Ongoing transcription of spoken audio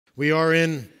We are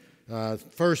in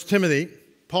 1 Timothy.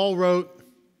 Paul wrote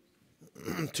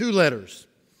 2 letters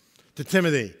to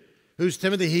Timothy. Who's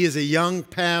Timothy? He is a young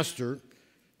pastor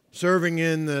serving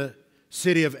in the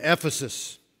city of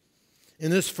Ephesus.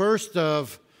 In this first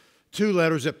of 2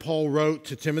 letters that Paul wrote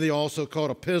to Timothy, also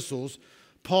called epistles,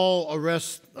 Paul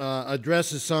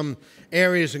addresses some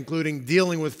areas including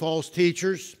dealing with false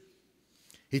teachers.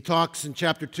 He talks in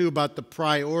chapter 2 about the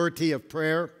priority of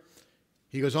prayer.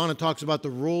 He goes on and talks about the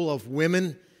role of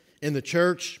women in the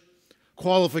church,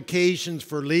 qualifications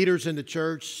for leaders in the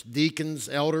church, deacons,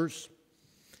 elders,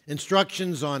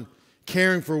 instructions on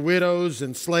caring for widows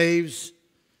and slaves.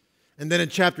 And then in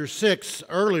chapter 6,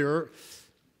 earlier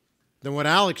than what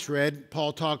Alex read,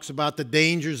 Paul talks about the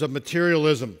dangers of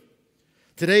materialism.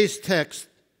 Today's text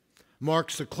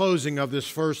marks the closing of this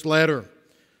first letter.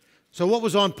 So what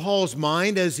was on Paul's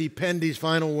mind as he penned these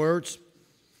final words?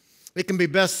 It can be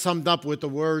best summed up with the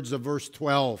words of verse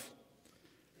 12.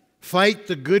 Fight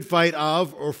the good fight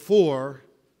of or for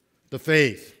the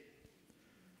faith.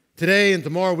 Today and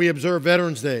tomorrow we observe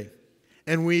Veterans Day,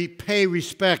 and we pay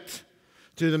respect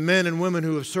to the men and women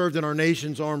who have served in our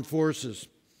nation's armed forces.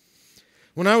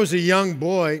 When I was a young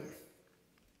boy,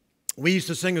 we used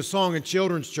to sing a song in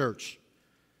children's church.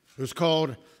 It was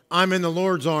called, I'm in the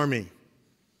Lord's Army.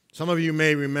 Some of you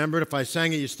may remember it. If I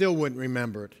sang it, you still wouldn't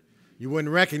remember it. You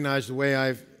wouldn't recognize the way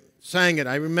I sang it.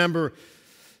 I remember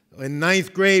in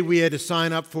 9th grade, we had to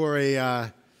sign up for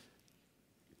a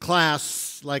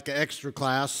class, like an extra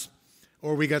class,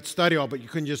 or we got study hall, but you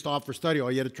couldn't just opt for study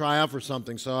hall. You had to try out for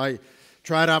something. So I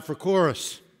tried out for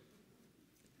chorus.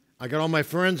 I got all my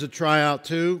friends to try out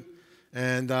too,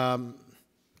 and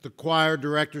the choir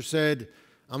director said,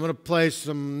 I'm going to play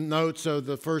some notes of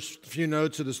the first few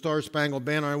notes of the Star Spangled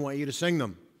Banner. I want you to sing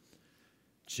them.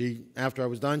 After I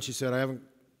was done, she said, I haven't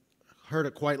heard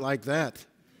it quite like that.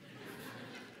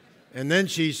 And then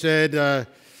she said,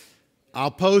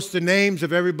 I'll post the names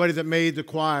of everybody that made the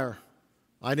choir.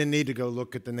 I didn't need to go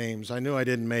look at the names. I knew I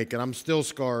didn't make it. I'm still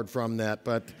scarred from that.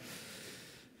 But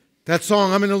that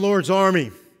song, I'm in the Lord's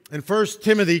Army. In 1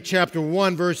 Timothy chapter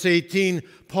 1, verse 18,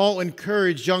 Paul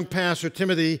encouraged young pastor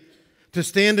Timothy to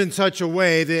stand in such a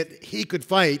way that he could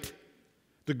fight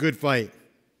the good fight.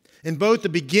 In both the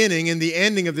beginning and the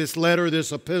ending of this letter,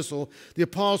 this epistle, the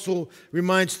apostle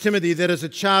reminds Timothy that as a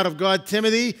child of God,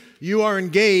 Timothy, you are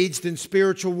engaged in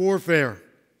spiritual warfare.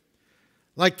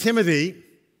 Like Timothy,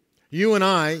 you and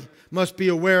I must be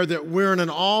aware that we're in an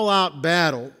all-out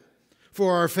battle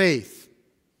for our faith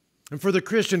and for the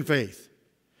Christian faith,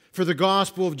 for the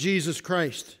gospel of Jesus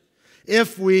Christ.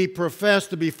 If we profess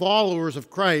to be followers of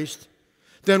Christ,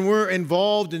 then we're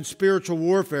involved in spiritual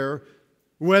warfare,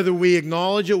 whether we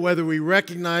acknowledge it, whether we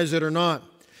recognize it or not.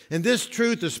 And this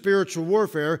truth of spiritual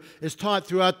warfare is taught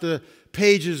throughout the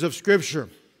pages of Scripture.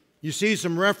 You see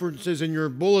some references in your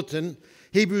bulletin.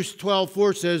 Hebrews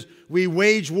 12:4 says, we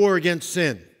wage war against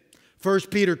sin. 1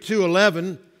 Peter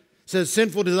 2:11 says,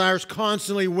 sinful desires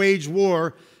constantly wage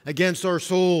war against our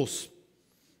souls.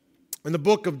 In the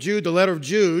book of Jude, the letter of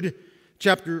Jude,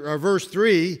 verse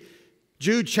 3,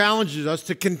 Jude challenges us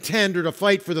to contend or to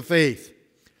fight for the faith.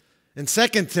 In 2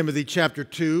 Timothy chapter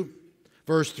 2,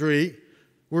 verse 3,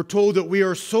 we're told that we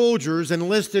are soldiers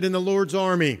enlisted in the Lord's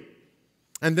army.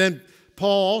 And then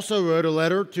Paul also wrote a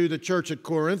letter to the church at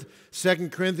Corinth, 2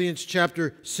 Corinthians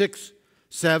chapter 6,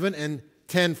 7, and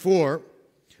 10:4,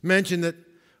 mention that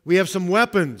we have some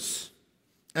weapons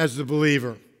as the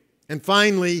believer. And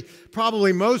finally,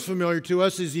 probably most familiar to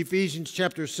us is Ephesians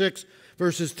chapter 6,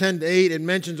 verses 10 to 8. It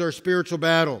mentions our spiritual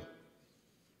battle.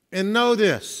 And know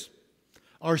this.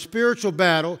 Our spiritual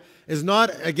battle is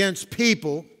not against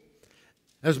people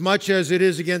as much as it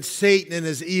is against Satan and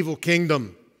his evil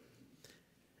kingdom.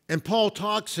 And Paul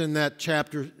talks in that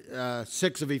chapter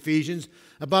 6 of Ephesians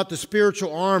about the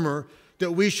spiritual armor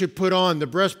that we should put on, the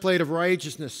breastplate of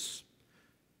righteousness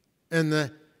and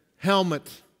the helmet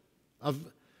of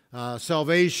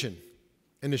salvation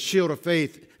and the shield of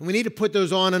faith. And we need to put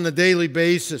those on a daily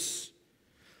basis.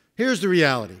 Here's the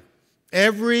reality.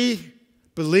 Every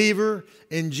believer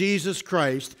in Jesus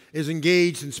Christ is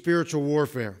engaged in spiritual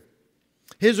warfare.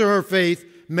 His or her faith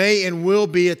may and will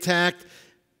be attacked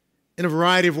in a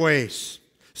variety of ways.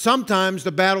 Sometimes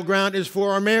the battleground is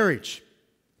for our marriage.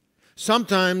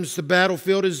 Sometimes the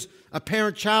battlefield is a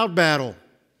parent-child battle.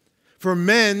 For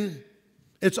men,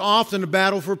 it's often a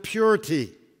battle for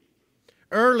purity.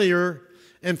 Earlier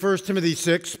in 1 Timothy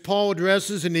 6, Paul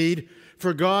addresses the need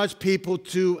for God's people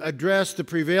to address the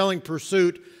prevailing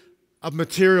pursuit of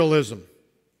materialism,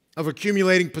 of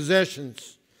accumulating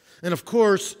possessions. And of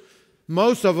course,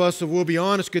 Most of us, if we'll be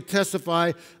honest, could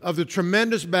testify of the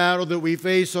tremendous battle that we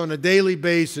face on a daily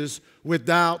basis with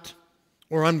doubt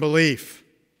or unbelief.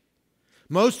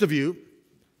 Most of you,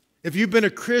 if you've been a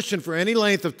Christian for any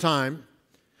length of time,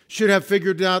 should have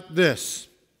figured out this.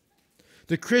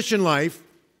 The Christian life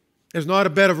is not a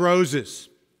bed of roses.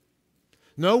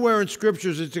 Nowhere in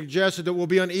Scriptures is it suggested that we'll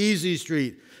be on easy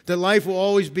street, that life will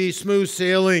always be smooth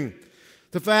sailing.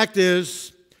 The fact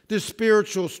is, this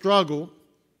spiritual struggle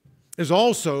is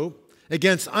also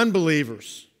against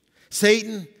unbelievers.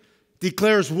 Satan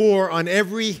declares war on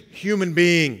every human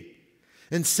being.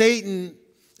 And Satan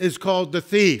is called the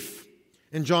thief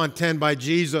in John 10 by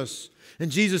Jesus.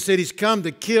 And Jesus said he's come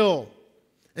to kill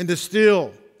and to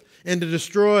steal and to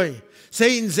destroy.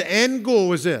 Satan's end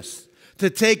goal is this: to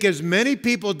take as many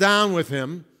people down with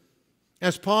him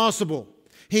as possible.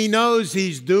 He knows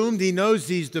he's doomed, he knows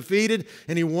he's defeated,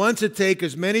 and he wants to take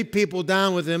as many people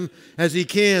down with him as he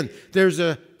can. There's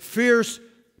a fierce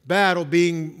battle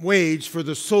being waged for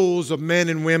the souls of men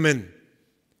and women.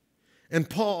 And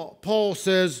Paul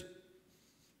says,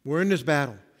 we're in this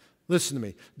battle. Listen to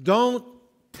me. Don't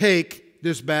take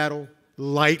this battle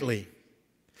lightly.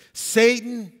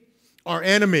 Satan, our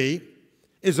enemy,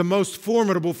 is a most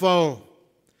formidable foe.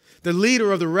 The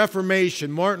leader of the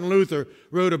Reformation, Martin Luther,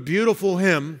 wrote a beautiful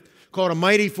hymn called "A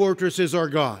Mighty Fortress Is Our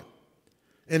God."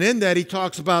 And in that he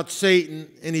talks about Satan,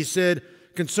 and he said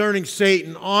concerning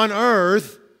Satan, on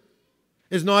earth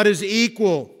is not his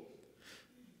equal.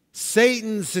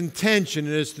 Satan's intention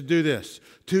is to do this: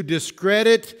 to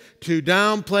discredit, to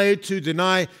downplay, to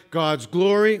deny God's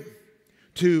glory,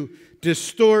 to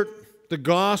distort the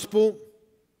gospel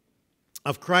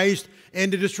of Christ,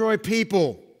 and to destroy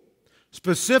people.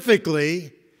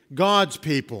 Specifically, God's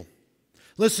people.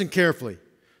 Listen carefully.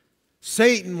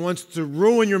 Satan wants to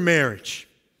ruin your marriage.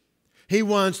 He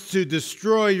wants to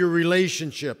destroy your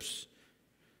relationships,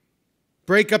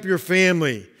 break up your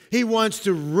family. He wants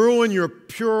to ruin your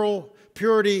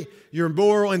purity, your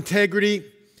moral integrity.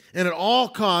 And at all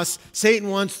costs, Satan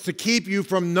wants to keep you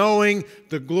from knowing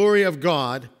the glory of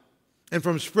God and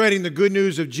from spreading the good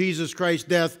news of Jesus Christ's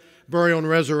death, burial, and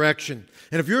resurrection.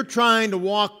 And if you're trying to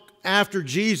walk after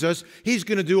Jesus, he's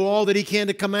going to do all that he can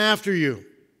to come after you.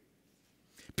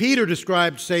 Peter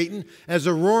described Satan as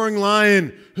a roaring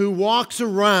lion who walks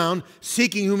around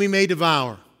seeking whom he may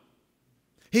devour.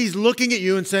 He's looking at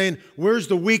you and saying, where's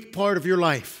the weak part of your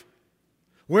life?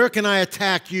 Where can I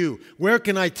attack you? Where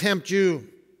can I tempt you?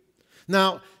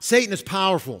 Now, Satan is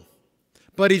powerful,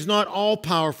 but he's not all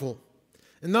powerful.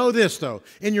 And know this, though.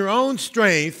 In your own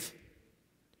strength,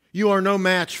 you are no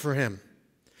match for him.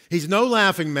 He's no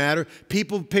laughing matter.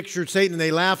 People picture Satan and they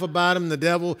laugh about him, the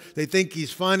devil. They think he's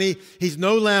funny. He's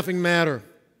no laughing matter.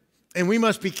 And we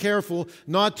must be careful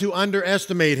not to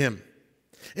underestimate him.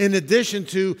 In addition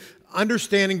to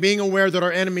understanding, being aware that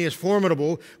our enemy is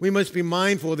formidable, we must be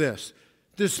mindful of this.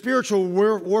 The spiritual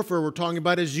warfare we're talking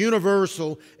about is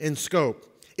universal in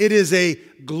scope. It is a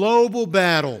global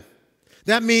battle.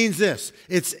 That means this: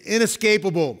 it's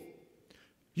inescapable.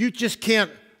 You just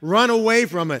can't run away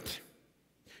from it.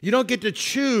 You don't get to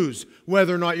choose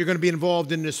whether or not you're going to be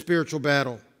involved in this spiritual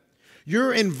battle.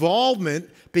 Your involvement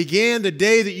began the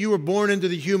day that you were born into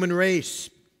the human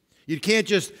race. You can't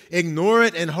just ignore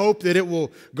it and hope that it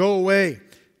will go away.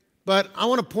 But I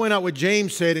want to point out what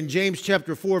James said in James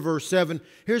chapter 4, verse 7.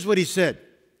 Here's what he said: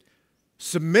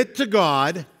 submit to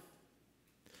God,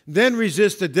 then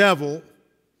resist the devil,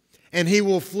 and he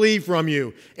will flee from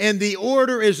you. And the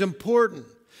order is important.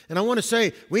 And I want to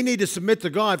say, we need to submit to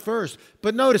God first.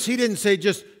 But notice, he didn't say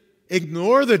just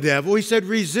ignore the devil. He said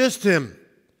resist him.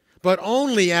 But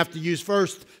only after you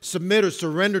first submit or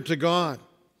surrender to God.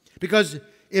 Because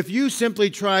if you simply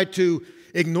try to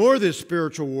ignore this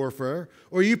spiritual warfare,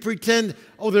 or you pretend,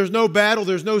 oh, there's no battle,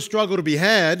 there's no struggle to be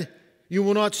had, you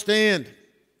will not stand.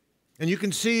 And you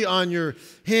can see on your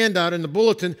handout in the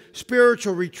bulletin,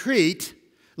 spiritual retreat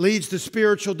leads to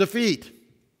spiritual defeat.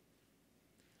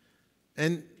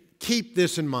 And keep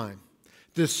this in mind.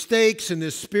 The stakes in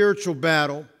this spiritual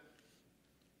battle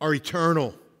are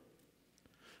eternal.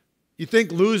 You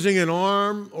think losing an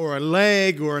arm or a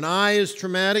leg or an eye is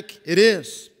traumatic? It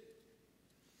is.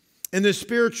 In this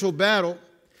spiritual battle,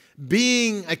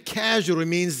 being a casualty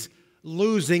means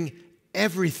losing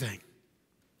everything.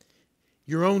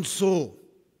 Your own soul.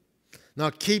 Now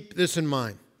keep this in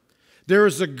mind. There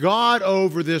is a God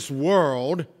over this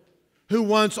world who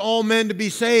wants all men to be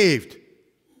saved.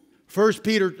 1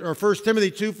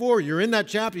 Timothy 2:4, you're in that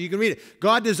chapter, you can read it.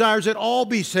 God desires that all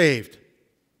be saved.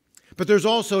 But there's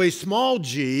also a small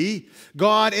g,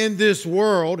 God in this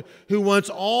world, who wants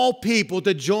all people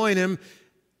to join him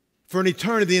for an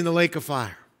eternity in the lake of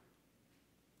fire.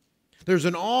 There's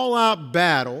an all-out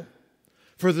battle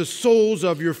for the souls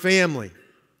of your family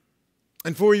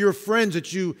and for your friends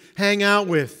that you hang out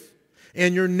with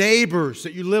and your neighbors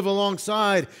that you live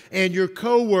alongside and your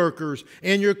coworkers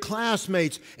and your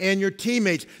classmates and your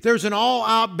teammates. There's an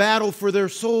all-out battle for their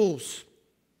souls.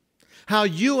 How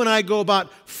you and I go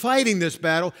about fighting this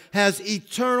battle has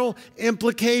eternal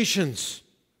implications.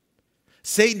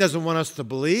 Satan doesn't want us to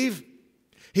believe.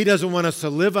 He doesn't want us to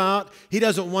live out. He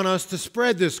doesn't want us to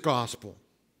spread this gospel.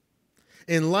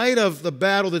 In light of the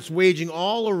battle that's waging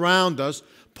all around us,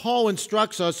 Paul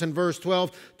instructs us in verse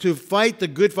 12 to fight the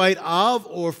good fight of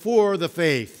or for the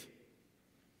faith.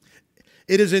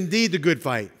 It is indeed the good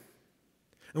fight.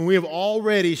 And we have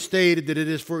already stated that it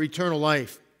is for eternal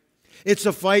life. It's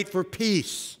a fight for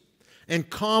peace and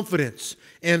confidence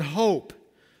and hope,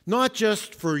 not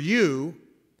just for you,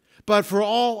 but for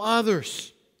all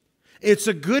others. It's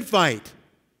a good fight,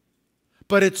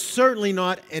 but it's certainly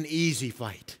not an easy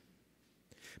fight.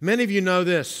 Many of you know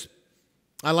this.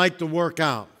 I like to work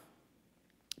out.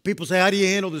 People say, how do you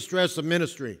handle the stress of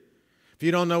ministry? If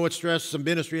you don't know what stress of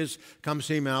ministry is, come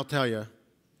see me, I'll tell you.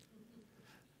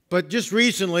 But just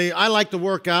recently, I like to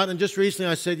work out, and just recently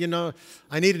I said,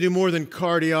 I need to do more than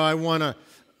cardio. I want to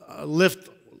lift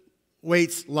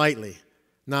weights lightly.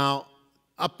 Now,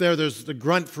 up there's the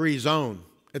grunt-free zone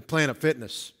at Planet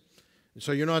Fitness. And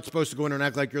so you're not supposed to go in there and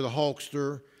act like you're the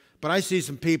Hulkster. But I see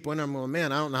some people, and I'm going,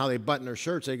 man, I don't know how they button their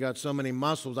shirts. They got so many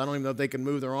muscles. I don't even know if they can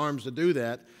move their arms to do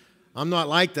that. I'm not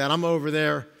like that. I'm over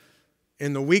there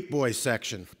in the weak boy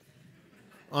section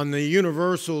on the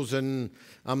universals, and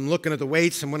I'm looking at the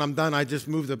weights, and when I'm done, I just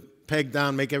move the peg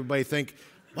down, make everybody think,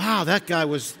 wow, that guy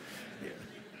was,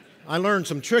 I learned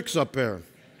some tricks up there.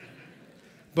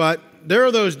 But there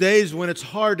are those days when it's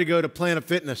hard to go to Planet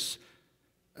Fitness.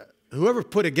 Whoever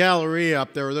put a gallery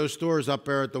up there, or those stores up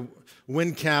there at the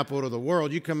wind capital of the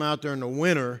world, you come out there in the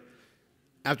winter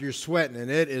after you're sweating, and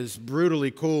it is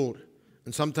brutally cold.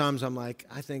 And sometimes I'm like,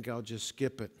 I think I'll just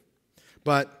skip it.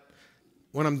 But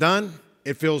when I'm done,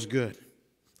 it feels good.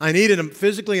 I need it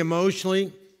physically,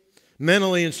 emotionally,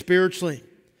 mentally, and spiritually.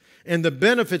 And the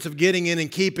benefits of getting in and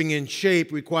keeping in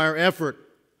shape require effort,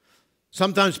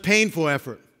 sometimes painful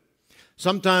effort.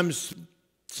 Sometimes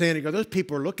saying, those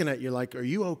people are looking at you like, are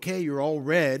you okay? You're all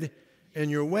red and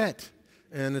you're wet.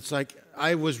 And it's like,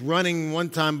 I was running one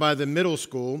time by the middle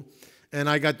school, and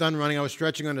I got done running. I was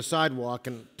stretching on the sidewalk,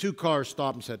 and 2 cars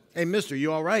stopped and said, hey, mister,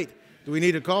 you all right? Do we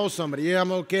need to call somebody? Yeah,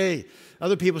 I'm okay.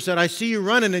 Other people said, I see you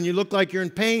running and you look like you're in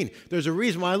pain. There's a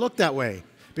reason why I look that way,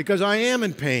 because I am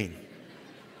in pain.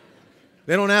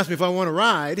 They don't ask me if I want to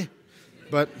ride,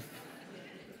 but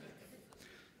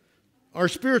our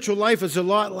spiritual life is a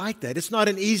lot like that. It's not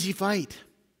an easy fight,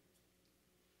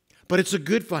 but it's a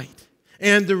good fight.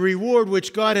 And the reward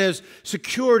which God has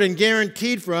secured and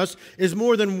guaranteed for us is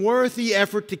more than worth the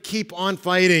effort to keep on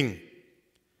fighting.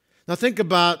 Now think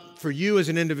about, for you as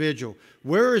an individual,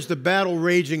 where is the battle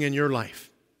raging in your life?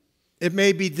 It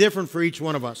may be different for each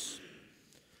one of us.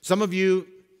 Some of you,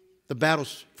 the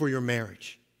battle's for your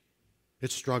marriage.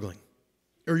 It's struggling.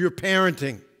 Or your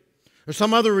parenting. Or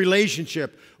some other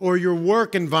relationship. Or your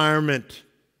work environment.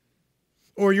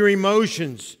 Or your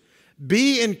emotions.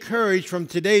 Be encouraged from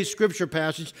today's scripture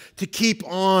passage to keep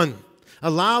on.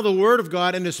 Allow the Word of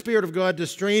God and the Spirit of God to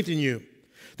strengthen you.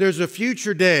 There's a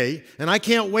future day, and I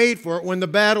can't wait for it, when the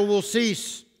battle will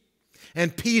cease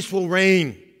and peace will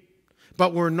reign.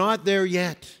 But we're not there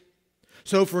yet.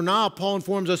 So for now, Paul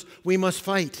informs us we must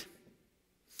fight.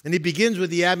 And he begins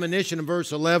with the admonition in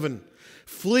verse 11.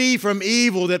 Flee from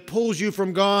evil that pulls you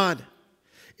from God.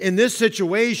 In this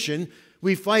situation,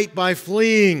 we fight by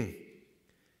fleeing.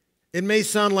 It may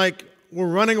sound like we're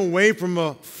running away from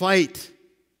a fight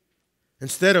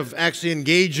instead of actually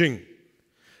engaging.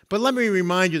 But let me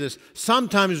remind you this.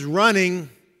 Sometimes running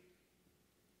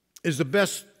is the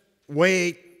best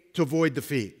way to avoid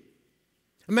defeat.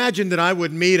 Imagine that I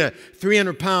would meet a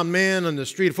 300-pound man on the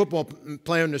street, a football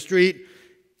player on the street,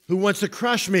 who wants to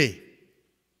crush me.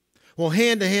 Well,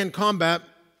 hand-to-hand combat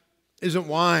isn't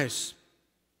wise.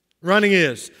 Running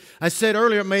is. I said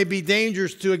earlier, it may be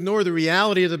dangerous to ignore the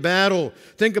reality of the battle.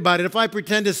 Think about it. If I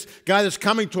pretend this guy that's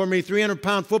coming toward me,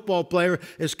 300-pound football player,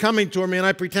 is coming toward me, and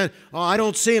I pretend, oh, I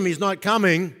don't see him, he's not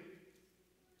coming,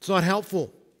 it's not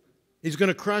helpful. He's going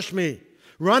to crush me.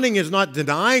 Running is not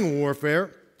denying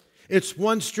warfare. It's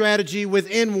one strategy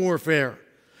within warfare.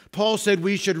 Paul said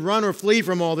we should run or flee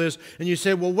from all this. And you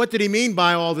say, well, what did he mean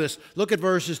by all this? Look at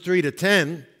verses 3 to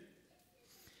 10.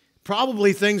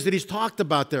 Probably things that he's talked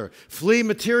about there. Flee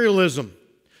materialism,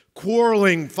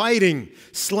 quarreling, fighting,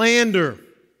 slander,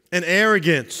 and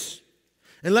arrogance.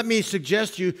 And let me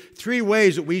suggest to you 3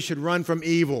 ways that we should run from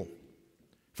evil.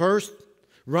 First,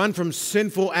 run from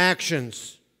sinful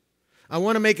actions. I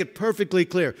want to make it perfectly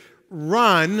clear.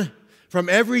 Run from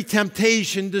every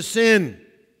temptation to sin.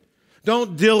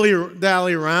 Don't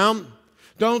dilly-dally around.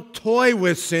 Don't toy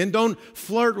with sin. Don't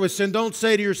flirt with sin. Don't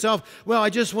say to yourself, well, I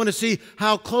just want to see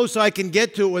how close I can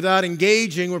get to it without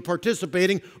engaging or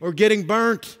participating or getting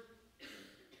burnt.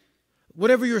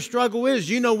 Whatever your struggle is,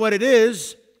 you know what it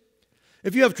is.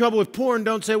 If you have trouble with porn,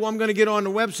 don't say, well, I'm going to get on the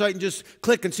website and just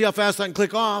click and see how fast I can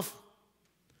click off.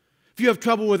 If you have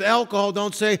trouble with alcohol,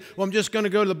 don't say, well, I'm just going to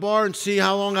go to the bar and see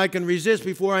how long I can resist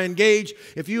before I engage.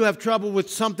 If you have trouble with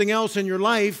something else in your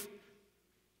life,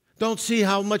 don't see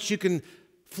how much you can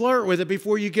flirt with it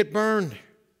before you get burned.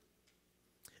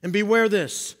 And beware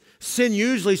this. Sin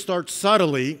usually starts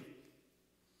subtly,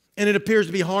 and it appears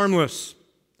to be harmless.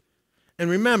 And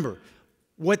remember,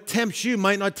 what tempts you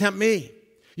might not tempt me.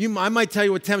 I might tell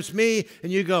you what tempts me,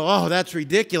 and you go, oh, that's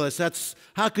ridiculous.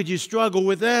 How could you struggle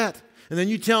with that? And then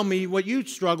you tell me what you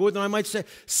struggle with, and I might say,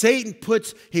 Satan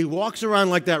he walks around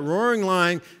like that roaring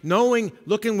lion,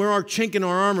 looking where our chink in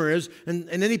our armor is, and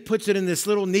then he puts it in this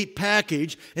little neat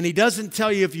package, and he doesn't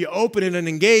tell you if you open it and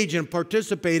engage and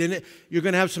participate in it, you're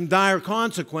going to have some dire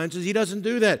consequences. He doesn't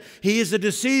do that. He is the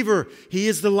deceiver. He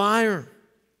is the liar.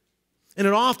 And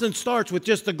it often starts with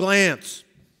just a glance,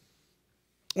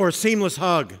 or a seamless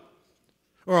hug,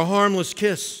 or a harmless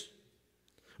kiss,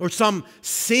 or some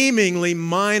seemingly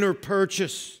minor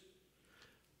purchase.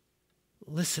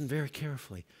 Listen very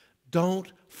carefully.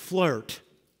 Don't flirt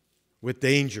with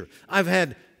danger. I've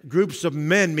had groups of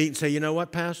men meet and say, you know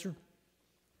what, Pastor?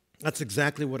 That's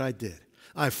exactly what I did.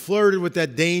 I flirted with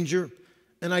that danger,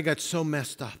 and I got so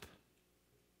messed up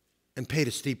and paid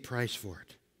a steep price for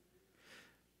it.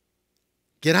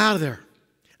 Get out of there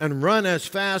and run as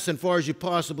fast and far as you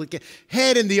possibly can.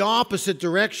 Head in the opposite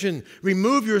direction.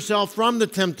 Remove yourself from the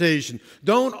temptation.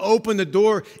 Don't open the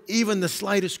door even the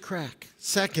slightest crack.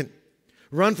 Second,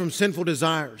 run from sinful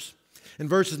desires. In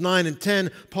verses 9 and 10,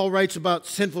 Paul writes about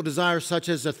sinful desires such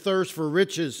as the thirst for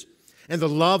riches and the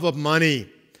love of money.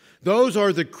 Those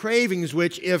are the cravings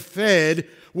which, if fed,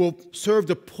 will serve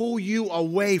to pull you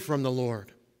away from the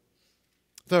Lord.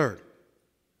 Third,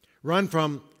 run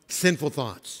from sinful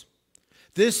thoughts.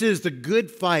 This is the good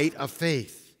fight of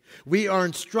faith. We are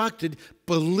instructed,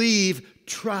 believe,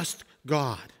 trust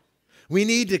God. We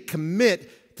need to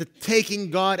commit to taking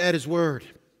God at His word.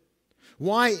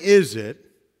 Why is it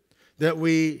that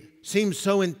we seem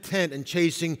so intent in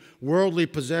chasing worldly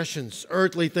possessions,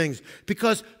 earthly things?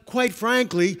 Because, quite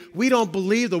frankly, we don't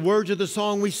believe the words of the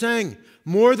song we sang.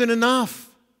 More than enough.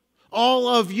 All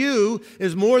of you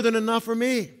is more than enough for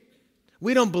me.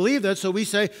 We don't believe that, so we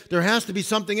say there has to be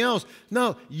something else.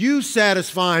 No, you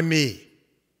satisfy me.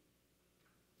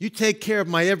 You take care of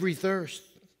my every thirst.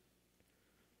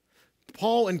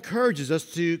 Paul encourages us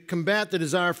to combat the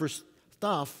desire for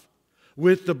stuff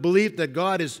with the belief that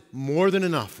God is more than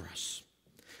enough for us.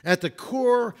 At the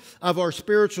core of our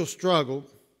spiritual struggle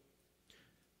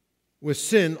with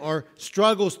sin are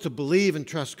struggles to believe and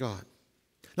trust God.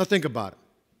 Now think about it.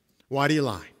 Why do you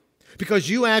lie? Because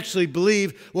you actually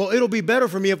believe, well, it'll be better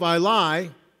for me if I lie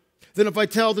than if I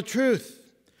tell the truth.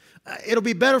 It'll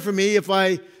be better for me if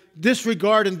I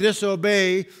disregard and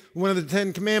disobey one of the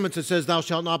 10 commandments that says, thou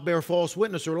shalt not bear false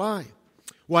witness or lie.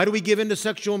 Why do we give in to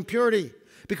sexual impurity?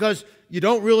 Because you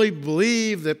don't really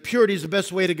believe that purity is the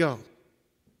best way to go.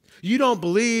 You don't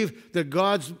believe that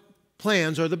God's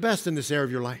plans are the best in this area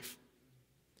of your life.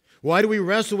 Why do we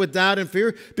wrestle with doubt and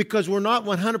fear? Because we're not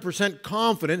 100%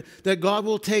 confident that God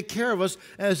will take care of us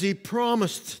as He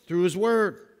promised through His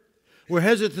Word. We're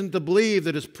hesitant to believe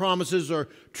that His promises are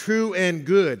true and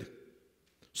good.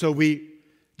 So we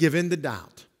give in to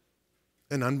doubt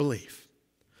and unbelief.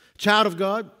 Child of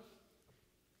God,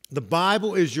 the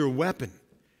Bible is your weapon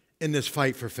in this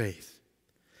fight for faith.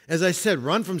 As I said,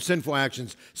 run from sinful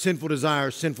actions, sinful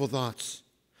desires, sinful thoughts.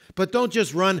 But don't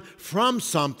just run from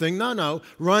something. No,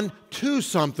 run to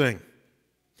something.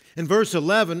 In verse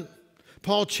 11,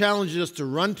 Paul challenges us to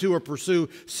run to or pursue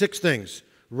 6 things: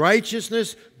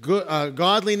 righteousness,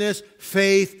 godliness,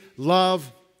 faith,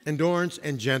 love, endurance,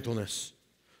 and gentleness.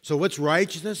 So what's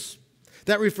righteousness?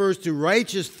 That refers to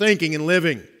righteous thinking and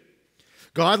living.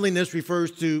 Godliness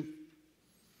refers to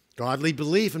godly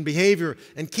belief and behavior.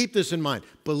 And keep this in mind.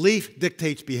 Belief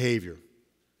dictates behavior.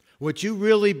 What you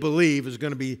really believe is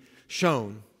going to be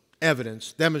shown,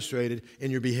 evidenced, demonstrated in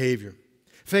your behavior.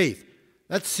 Faith,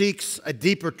 that seeks a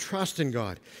deeper trust in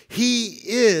God. He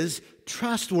is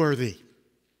trustworthy.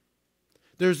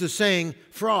 There's the saying,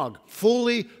 frog,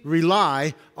 fully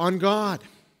rely on God.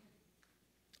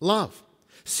 Love,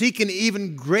 seek an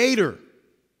even greater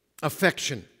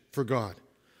affection for God.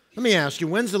 Let me ask you,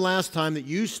 when's the last time that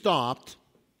you stopped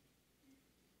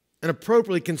and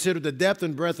appropriately considered the depth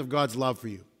and breadth of God's love for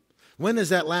you? When is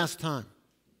that last time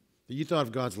that you thought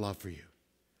of God's love for you?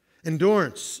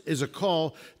 Endurance is a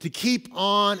call to keep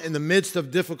on in the midst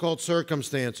of difficult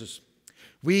circumstances.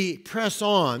 We press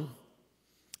on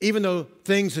even though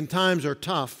things and times are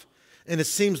tough, and it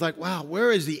seems like, wow,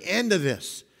 where is the end of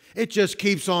this? It just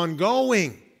keeps on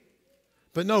going.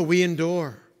 But no, we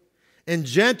endure. And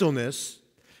gentleness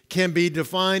can be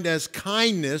defined as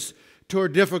kindness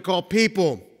toward difficult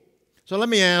people. So let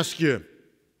me ask you, do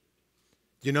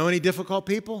you know any difficult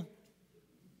people?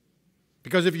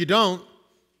 Because if you don't,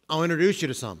 I'll introduce you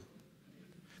to some.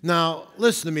 Now,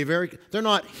 listen to me they're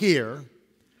not here,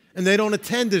 and they don't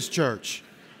attend this church.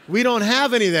 We don't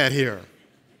have any of that here.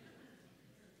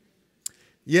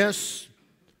 Yes,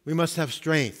 we must have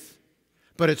strength,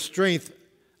 but it's strength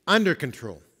under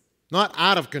control, not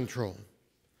out of control.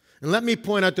 And let me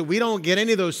point out that we don't get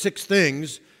any of those 6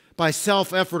 things by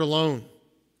self-effort alone.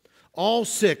 All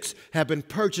 6 have been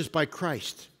purchased by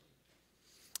Christ.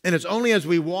 And it's only as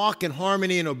we walk in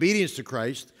harmony and obedience to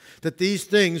Christ that these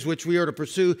things which we are to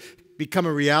pursue become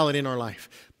a reality in our life.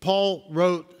 Paul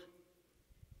wrote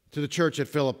to the church at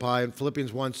Philippi in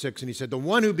Philippians 1:6, and he said, "The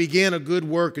one who began a good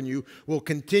work in you will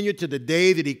continue to the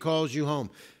day that he calls you home."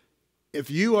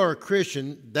 If you are a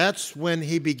Christian, that's when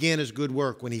he began his good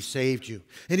work, when he saved you.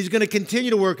 And he's going to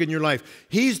continue to work in your life.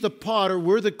 He's the potter,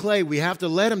 we're the clay. We have to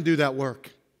let him do that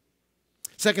work.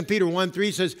 2 Peter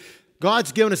 1:3 says,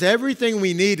 God's given us everything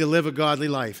we need to live a godly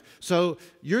life. So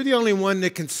you're the only one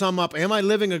that can sum up, am I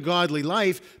living a godly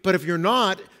life? But if you're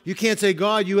not, you can't say,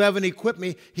 God, you haven't equipped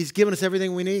me. He's given us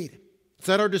everything we need. It's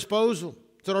at our disposal.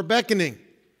 It's at our beckoning.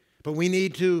 But we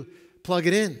need to plug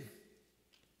it in.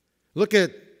 Look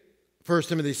at 1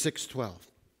 Timothy 6:12.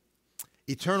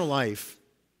 Eternal life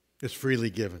is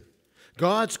freely given.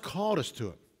 God's called us to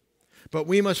it. But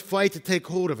we must fight to take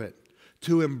hold of it,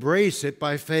 to embrace it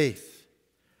by faith.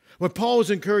 What Paul is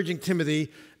encouraging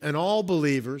Timothy and all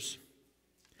believers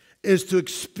is to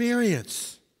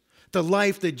experience the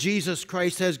life that Jesus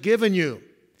Christ has given you.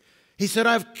 He said,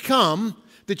 I've come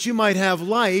that you might have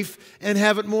life and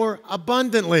have it more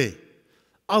abundantly.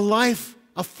 A life,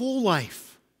 a full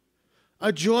life,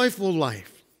 a joyful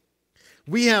life.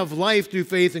 We have life through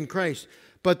faith in Christ.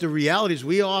 But the reality is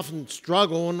we often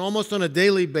struggle, and almost on a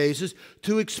daily basis,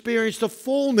 to experience the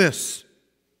fullness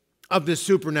of this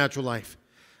supernatural life.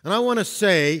 And I want to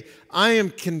say, I am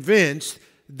convinced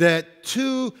that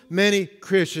too many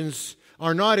Christians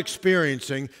are not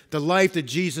experiencing the life that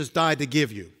Jesus died to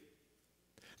give you.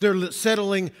 They're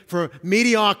settling for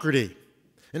mediocrity.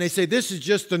 And they say, this is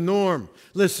just the norm.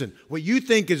 Listen, what you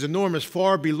think is the norm is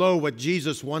far below what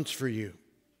Jesus wants for you.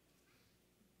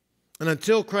 And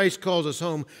until Christ calls us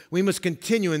home, we must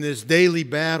continue in this daily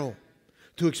battle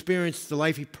to experience the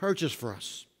life He purchased for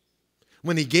us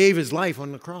when He gave His life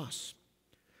on the cross.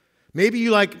 Maybe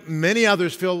you, like many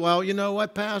others, feel, well, you know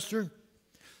what, Pastor?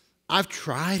 I've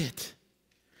tried it.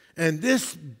 And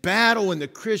this battle in the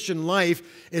Christian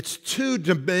life, it's too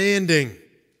demanding.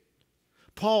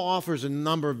 Paul offers a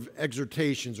number of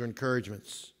exhortations or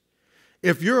encouragements.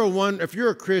 If you're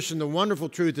a Christian, the wonderful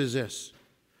truth is this.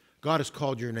 God has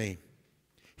called your name.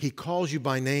 He calls you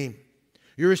by name.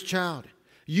 You're His child.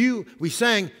 We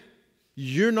sang,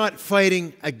 you're not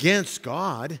fighting against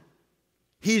God.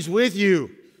 He's with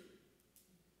you.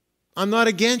 I'm not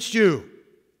against you.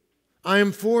 I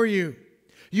am for you.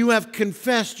 You have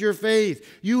confessed your faith.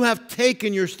 You have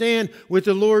taken your stand with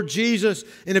the Lord Jesus.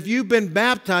 And if you've been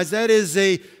baptized, that is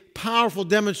a powerful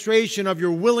demonstration of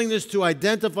your willingness to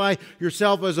identify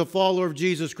yourself as a follower of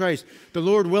Jesus Christ. The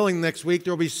Lord willing, next week,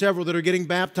 there will be several that are getting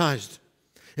baptized.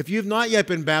 If you've not yet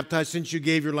been baptized since you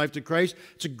gave your life to Christ,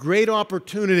 it's a great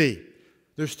opportunity.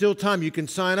 There's still time. You can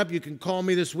sign up. You can call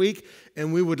me this week,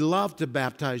 and we would love to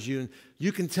baptize you. And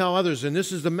you can tell others, and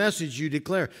this is the message you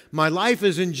declare. My life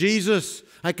is in Jesus.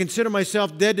 I consider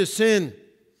myself dead to sin,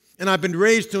 and I've been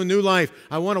raised to a new life.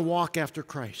 I want to walk after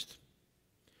Christ.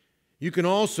 You can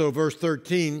also, verse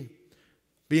 13,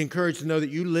 be encouraged to know that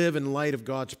you live in light of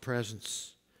God's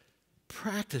presence.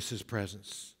 Practice His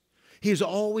presence. He is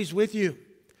always with you.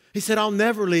 He said, I'll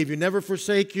never leave you, never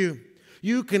forsake you.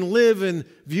 You can live in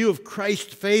view of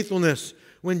Christ's faithfulness.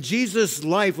 When Jesus'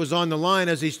 life was on the line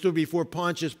as He stood before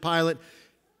Pontius Pilate,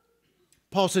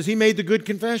 Paul says he made the good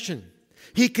confession.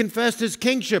 He confessed His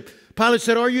kingship. Pilate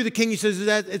said, are you the king? He says,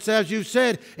 it's as you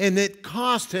said. And it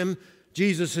cost him,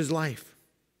 Jesus, his life.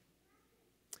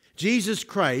 Jesus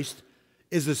Christ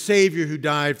is the Savior who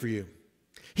died for you.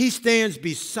 He stands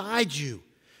beside you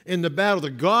in the battle.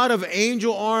 The God of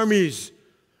angel armies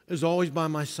is always by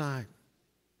my side.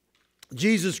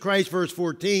 Jesus Christ, verse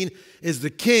 14, is the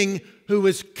King who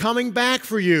is coming back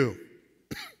for you.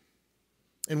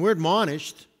 And we're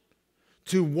admonished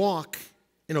to walk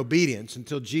in obedience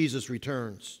until Jesus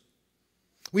returns.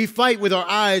 We fight with our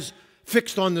eyes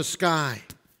fixed on the sky.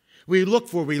 We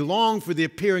long for the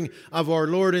appearing of our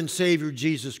Lord and Savior,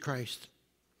 Jesus Christ.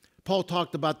 Paul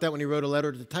talked about that when he wrote a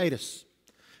letter to Titus.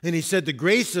 And he said, the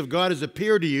grace of God has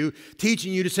appeared to you,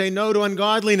 teaching you to say no to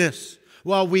ungodliness,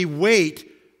 while we wait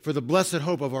for the blessed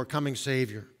hope of our coming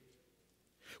Savior.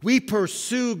 We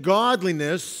pursue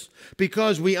godliness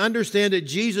because we understand that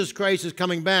Jesus Christ is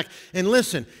coming back. And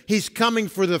listen, He's coming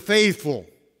for the faithful,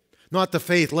 not the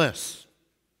faithless.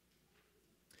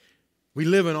 We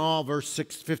live in awe, verse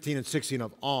 15 and 16,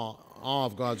 of awe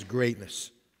of God's greatness.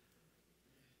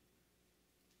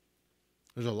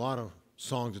 There's a lot of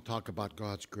songs that talk about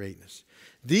God's greatness.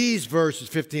 These verses,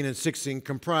 15 and 16,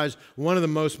 comprise one of the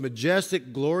most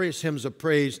majestic, glorious hymns of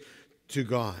praise to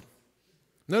God.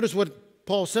 Notice what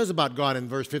Paul says about God in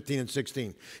verse 15 and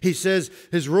 16. He says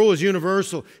His rule is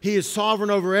universal. He is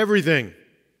sovereign over everything.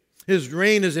 His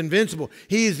reign is invincible.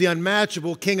 He is the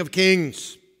unmatchable King of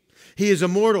kings. He is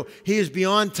immortal. He is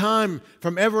beyond time,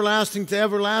 from everlasting to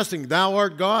everlasting. Thou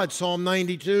art God, Psalm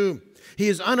 92. He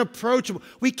is unapproachable.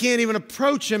 We can't even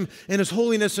approach Him in His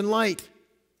holiness and light,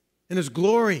 in His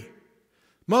glory.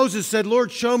 Moses said,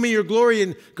 Lord, show me your glory.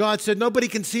 And God said, nobody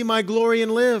can see my glory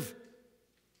and live.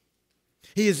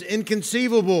 He is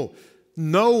inconceivable.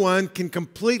 No one can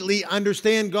completely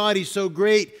understand God. He's so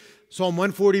great. Psalm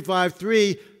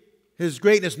 145:3, His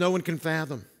greatness no one can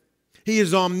fathom. He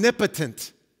is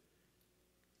omnipotent.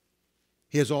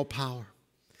 He has all power.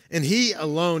 And He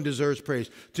alone deserves praise.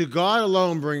 To God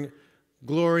alone bring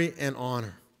glory and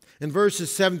honor. In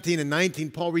verses 17 and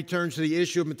 19, Paul returns to the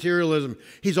issue of materialism.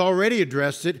 He's already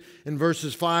addressed it in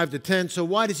verses 5 to 10, so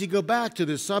why does he go back to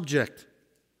this subject?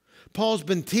 Paul's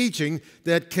been teaching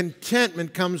that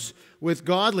contentment comes with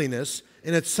godliness,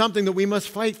 and it's something that we must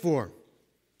fight for.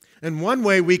 And one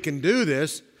way we can do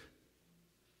this,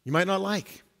 you might not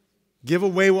like. Give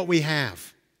away what we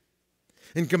have.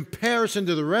 In comparison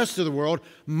to the rest of the world,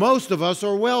 most of us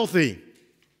are wealthy.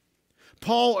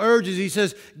 Paul urges, he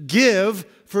says, give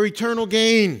for eternal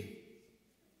gain.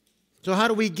 So how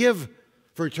do we give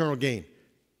for eternal gain?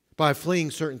 By fleeing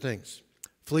certain things.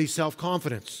 Flee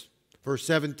self-confidence. Verse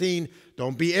 17,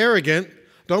 don't be arrogant.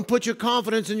 Don't put your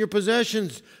confidence in your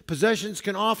possessions. Possessions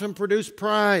can often produce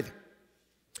pride.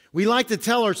 We like to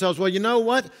tell ourselves, well, you know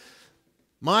what?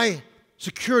 My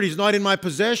security is not in my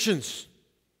possessions.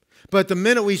 But the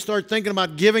minute we start thinking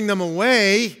about giving them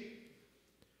away,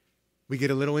 we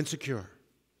get a little insecure.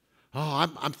 Oh,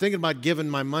 I'm thinking about giving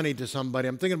my money to somebody.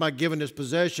 I'm thinking about giving this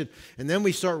possession. And then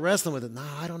we start wrestling with it. No,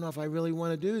 I don't know if I really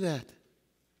want to do that.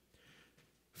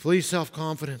 Flee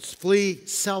self-confidence. Flee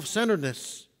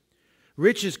self-centeredness.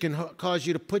 Riches can cause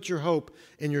you to put your hope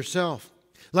in yourself.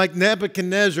 Like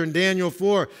Nebuchadnezzar in Daniel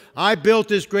 4, I built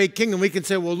this great kingdom. We can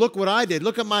say, well, look what I did.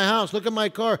 Look at my house. Look at my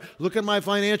car. Look at my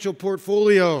financial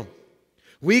portfolio.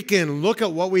 We can look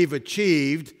at what we've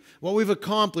achieved, what we've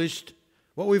accomplished,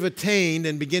 what we've attained,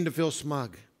 and begin to feel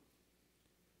smug.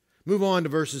 Move on to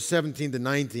verses 17 to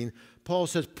 19. Paul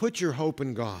says, put your hope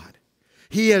in God.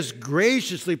 He has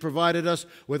graciously provided us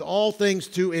with all things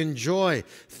to enjoy.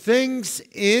 Things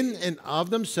in and of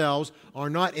themselves are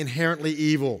not inherently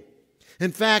evil.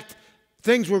 In fact,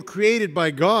 things were created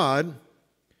by God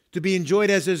to be enjoyed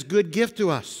as His good gift to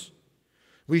us.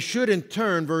 We should, in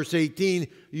turn, verse 18,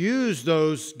 use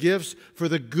those gifts for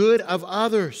the good of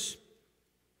others.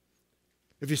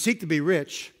 If you seek to be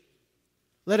rich,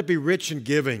 let it be rich in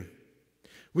giving.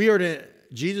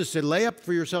 Jesus said, lay up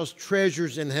for yourselves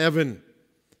treasures in heaven.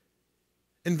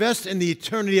 Invest in the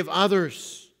eternity of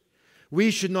others.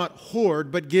 We should not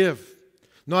hoard, but give.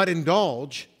 Not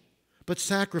indulge, but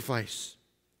sacrifice.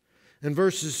 In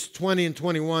verses 20 and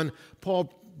 21,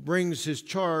 Paul brings his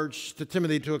charge to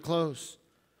Timothy to a close.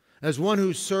 As one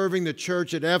who's serving the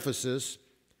church at Ephesus,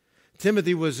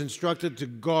 Timothy was instructed to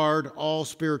guard all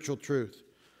spiritual truth.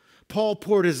 Paul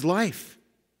poured his life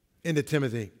into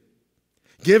Timothy,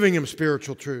 giving him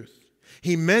spiritual truth.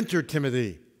 He mentored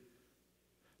Timothy.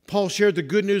 Paul shared the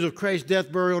good news of Christ's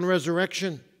death, burial, and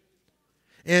resurrection.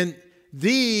 And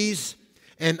these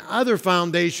and other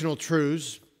foundational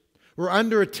truths were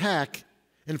under attack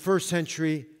in first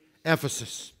century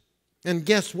Ephesus. And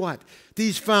guess what?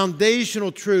 These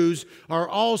foundational truths are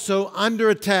also under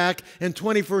attack in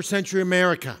 21st century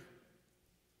America.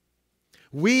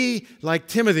 We, like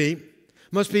Timothy,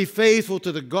 must be faithful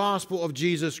to the gospel of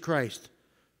Jesus Christ.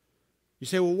 You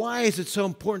say, well, why is it so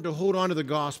important to hold on to the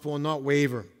gospel and not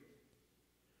waver?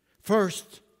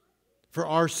 First, for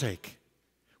our sake.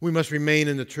 We must remain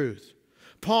in the truth.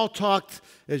 Paul talked,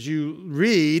 as you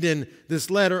read in this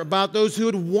letter, about those who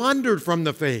had wandered from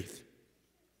the faith.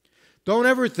 Don't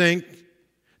ever think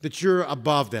that you're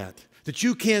above that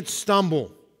you can't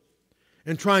stumble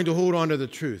in trying to hold on to the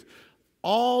truth.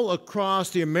 All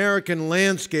across the American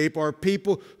landscape are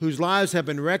people whose lives have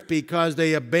been wrecked because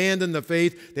they abandoned the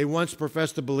faith they once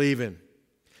professed to believe in.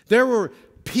 There were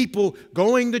people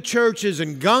going to churches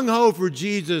and gung-ho for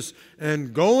Jesus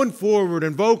and going forward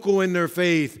and vocal in their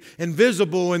faith and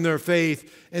visible in their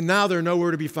faith, and now they're nowhere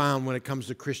to be found when it comes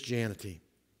to Christianity.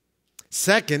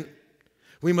 Second,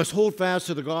 we must hold fast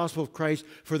to the gospel of Christ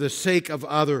for the sake of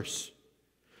others,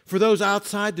 for those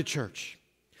outside the church.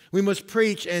 We must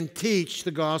preach and teach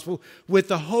the gospel with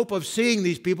the hope of seeing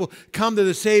these people come to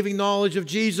the saving knowledge of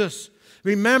Jesus.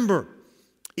 Remember,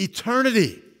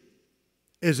 eternity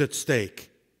is at stake.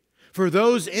 For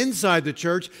those inside the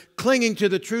church, clinging to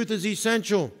the truth is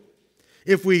essential.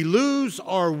 If we lose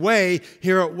our way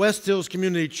here at West Hills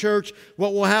Community Church,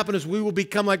 what will happen is we will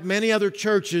become like many other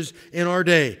churches in our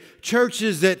day.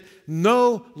 Churches that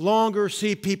no longer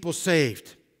see people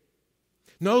saved,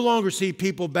 no longer see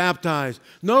people baptized,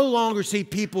 no longer see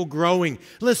people growing.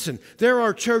 Listen, there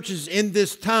are churches in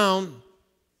this town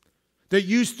that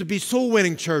used to be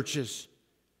soul-winning churches.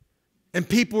 And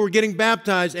people were getting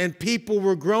baptized, and people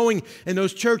were growing, and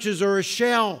those churches are a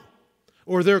shell,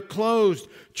 or they're closed.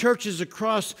 Churches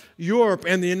across Europe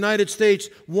and the United States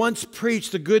once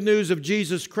preached the good news of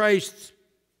Jesus Christ,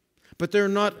 but they're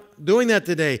not doing that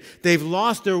today. They've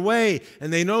lost their way,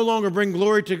 and they no longer bring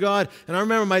glory to God. And I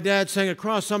remember my dad saying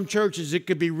across some churches it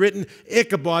could be written,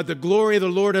 Ichabod, the glory of the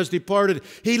Lord has departed.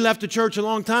 He left the church a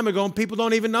long time ago, and people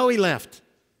don't even know he left.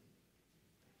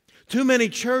 Too many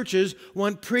churches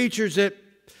want preachers that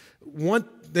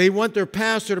want their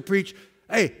pastor to preach,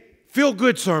 hey,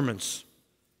 feel-good sermons.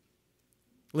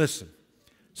 Listen,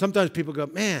 sometimes people go,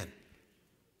 man,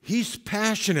 he's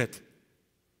passionate.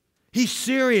 He's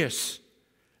serious.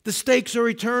 The stakes are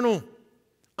eternal.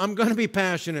 I'm going to be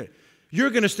passionate. You're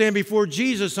going to stand before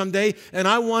Jesus someday, and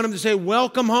I want him to say,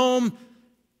 welcome home.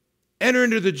 Enter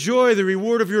into the joy, the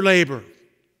reward of your labor.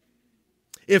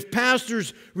 If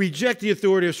pastors reject the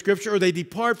authority of Scripture or they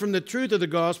depart from the truth of the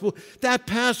gospel, that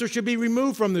pastor should be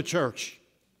removed from the church.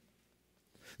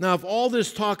 Now, if all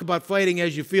this talk about fighting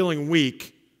as you're feeling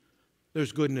weak,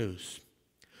 there's good news.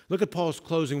 Look at Paul's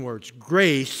closing words.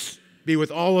 Grace be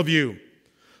with all of you.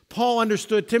 Paul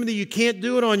understood, Timothy, you can't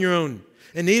do it on your own,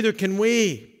 and neither can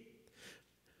we.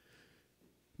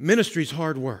 Ministry's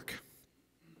hard work.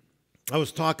 I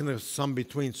was talking to some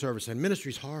between service, and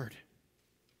ministry's hard.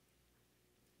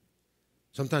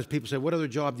 Sometimes people say, what other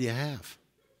job do you have?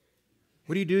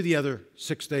 What do you do the other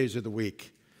 6 days of the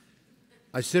week?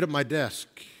 I sit at my desk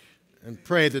and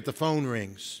pray that the phone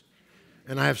rings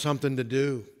and I have something to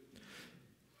do.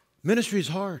 Ministry is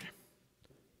hard.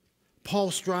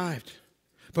 Paul strived,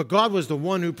 but God was the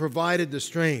one who provided the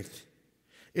strength.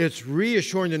 It's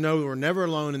reassuring to know we're never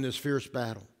alone in this fierce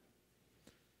battle.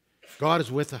 God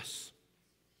is with us,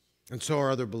 and so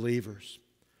are other believers.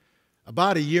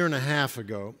 About a year and a half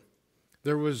ago,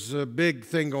 there was a big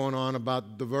thing going on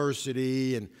about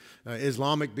diversity and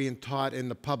Islamic being taught in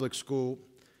the public school.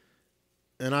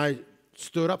 And I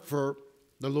stood up for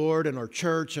the Lord and our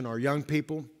church and our young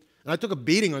people. And I took a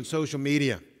beating on social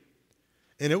media.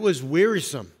 And it was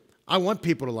wearisome. I want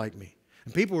people to like me.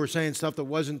 And people were saying stuff that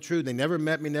wasn't true. They never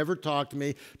met me, never talked to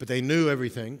me, but they knew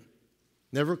everything.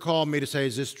 Never called me to say,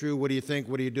 is this true? What do you think?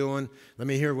 What are you doing? Let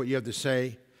me hear what you have to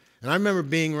say. And I remember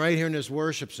being right here in this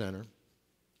worship center.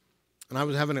 And I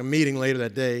was having a meeting later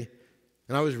that day,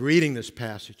 and I was reading this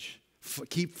passage,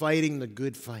 keep fighting the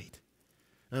good fight.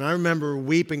 And I remember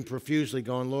weeping profusely,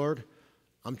 going, Lord,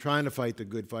 I'm trying to fight the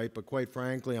good fight, but quite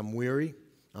frankly, I'm weary,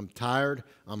 I'm tired,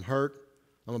 I'm hurt,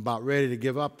 I'm about ready to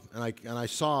give up. And I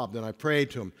sobbed, and I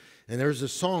prayed to him. And there's a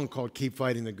song called Keep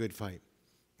Fighting the Good Fight.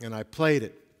 And I played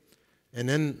it. And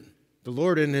then the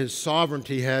Lord in his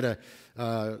sovereignty had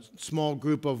a small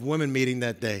group of women meeting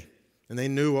that day. And they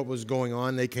knew what was going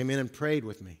on. They came in and prayed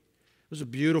with me. It was a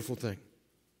beautiful thing.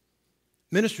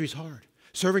 Ministry's hard.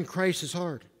 Serving Christ is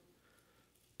hard.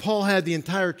 Paul had the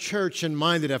entire church in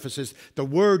mind at Ephesus. The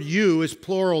word you is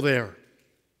plural there.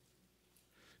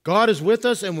 God is with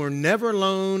us, and we're never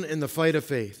alone in the fight of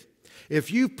faith.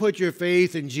 If you put your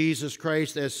faith in Jesus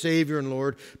Christ as Savior and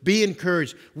Lord, be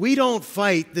encouraged. We don't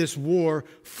fight this war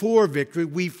for victory.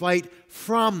 We fight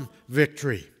from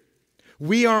victory.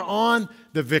 We are on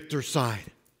the victor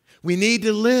side. We need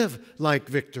to live like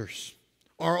victors.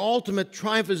 Our ultimate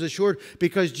triumph is assured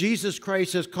because Jesus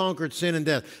Christ has conquered sin and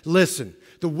death. Listen,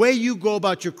 the way you go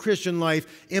about your Christian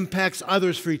life impacts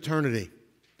others for eternity.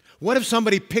 What if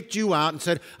somebody picked you out and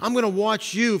said, I'm going to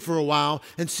watch you for a while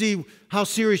and see how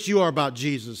serious you are about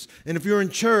Jesus? And if you're in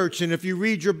church and if you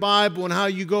read your Bible and how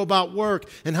you go about work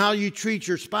and how you treat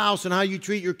your spouse and how you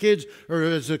treat your kids, or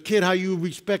as a kid, how you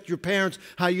respect your parents,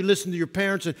 how you listen to your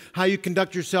parents, and how you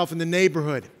conduct yourself in the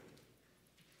neighborhood.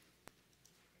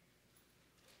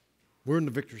 We're in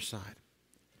the victor's side.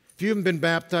 If you haven't been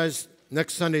baptized,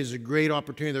 next Sunday is a great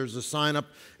opportunity. There's a sign up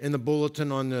in the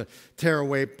bulletin on the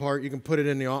tearaway part. You can put it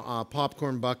in the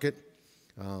popcorn bucket.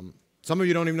 Some of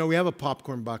you don't even know we have a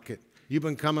popcorn bucket. You've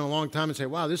been coming a long time and say,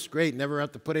 wow, this is great. Never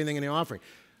have to put anything in the offering.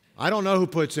 I don't know who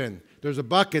puts in. There's a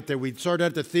bucket that we started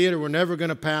at the theater. We're never going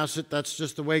to pass it. That's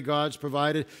just the way God's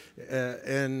provided.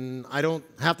 And I don't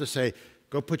have to say,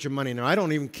 go put your money in there. I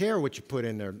don't even care what you put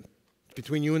in there. It's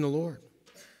between you and the Lord.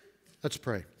 Let's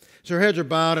pray. So our heads are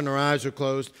bowed and our eyes are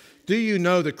closed. Do you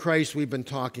know the Christ we've been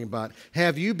talking about?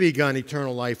 Have you begun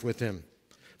eternal life with Him?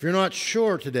 If you're not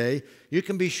sure today, you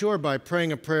can be sure by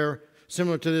praying a prayer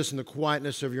similar to this in the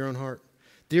quietness of your own heart.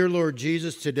 Dear Lord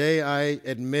Jesus, today I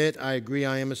admit, I agree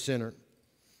I am a sinner.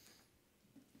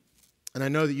 And I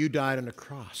know that you died on the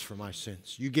cross for my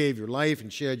sins. You gave your life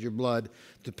and shed your blood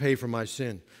to pay for my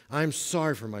sin. I'm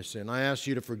sorry for my sin. I ask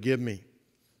you to forgive me,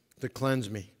 to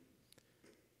cleanse me.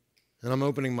 And I'm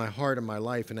opening my heart and my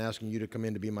life and asking you to come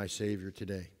in to be my Savior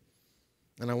today.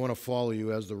 And I want to follow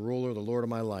you as the ruler, the Lord of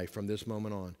my life from this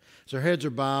moment on. So our heads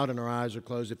are bowed and our eyes are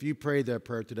closed. If you prayed that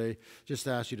prayer today, just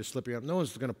ask you to slip your hand. No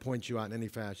one's going to point you out in any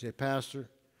fashion. Say, Pastor,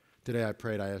 today I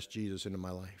prayed, I asked Jesus into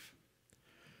my life.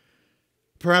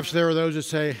 Perhaps there are those that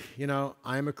say, you know,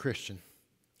 I am a Christian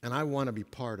and I want to be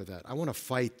part of that. I want to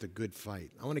fight the good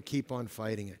fight. I want to keep on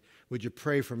fighting it. Would you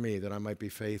pray for me that I might be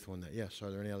faithful in that? Yes,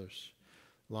 are there any others?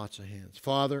 Lots of hands.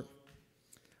 Father,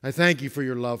 I thank you for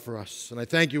your love for us, and I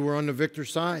thank you we're on the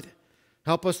victor's side.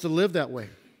 Help us to live that way,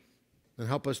 and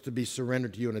help us to be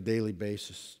surrendered to you on a daily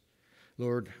basis.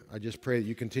 Lord, I just pray that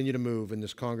you continue to move in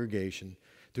this congregation,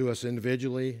 to us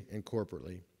individually and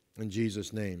corporately. In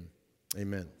Jesus' name,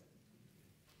 amen.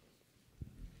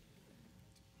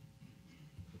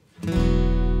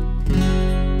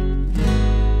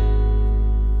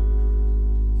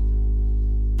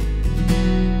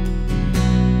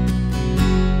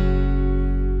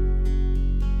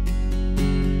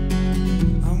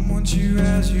 You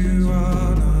as you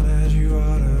are.